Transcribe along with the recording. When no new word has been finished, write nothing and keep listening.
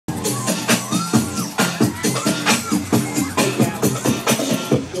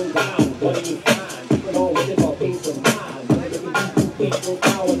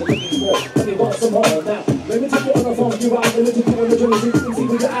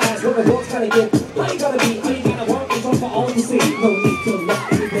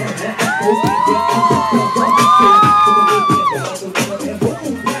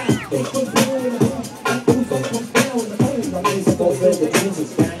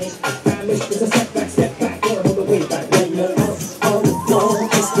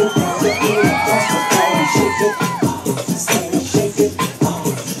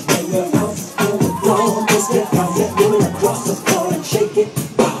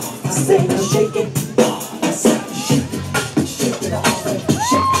say now shake it. I said shake it. Shake it off and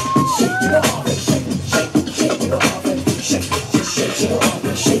shake it off and shake it off and shake it off and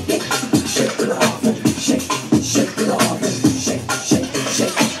shake it off and shake it off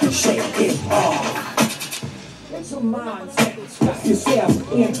and shake it off. Make some mindset, stuff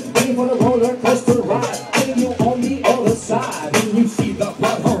yourself in, waiting for the roller coaster ride, getting you on the other side. When you see the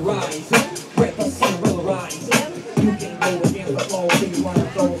blood horizon, where the sun will rise, you can go against the flow, things wanna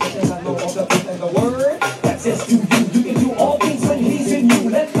flow, because I know all the things in the word that says to you, you can do all things when he's in you.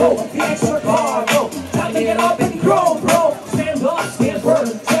 Let go of the extra cargo, time to get up and grow, bro. Stand up, stand firm,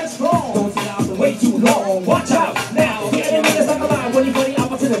 stand strong. Don't sit out the way too long. Watch out now, the enemy is like a line, waiting for the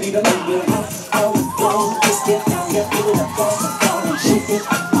opportunity to lie. Just get down, get rid of the ball and shake it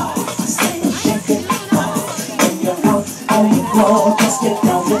off. I say shake it off. When you're out on the floor, just get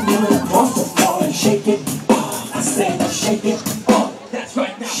down, get rid of the ball and shake it off. I say shake it off. That's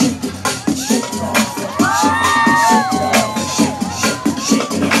right now. Shake it off. Shake it off. Shake it off.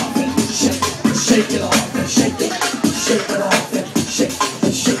 Shake it off. Shake it off and shake it. Shake it off and shake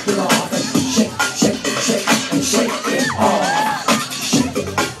it off and shake and shake it off.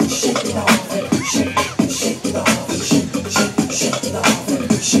 Shake it off and shake it off and shake it off and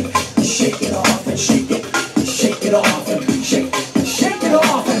shake it off and shake it off and shake it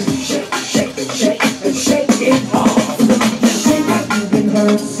off and shake it off. Shake it, you've been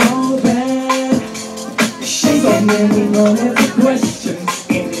hurt so bad. Shake it, landing on every questions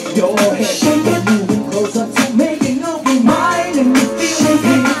in your head. Shake it, moving closer to making up your mind, and you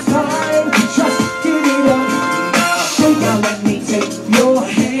feel it's time to just get it up now. Shake it, let me take your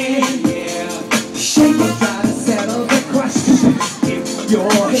hand, yeah. Shake it, try to settle the questions in your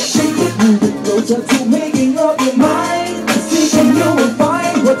head. Shake it, moving closer to making up your mind, seeking you will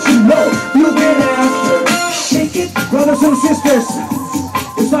find what you know you've been after. Shake it, brothers and sisters.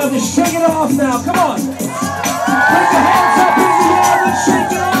 It's time to shake it off now. Come on. Put your hands up in the air and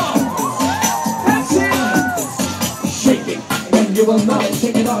shake it off. That's it. Shake it, and you will know it.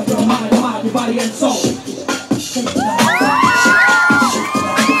 Shake it off your mind, your body, and soul. Shake it off. Shake it off.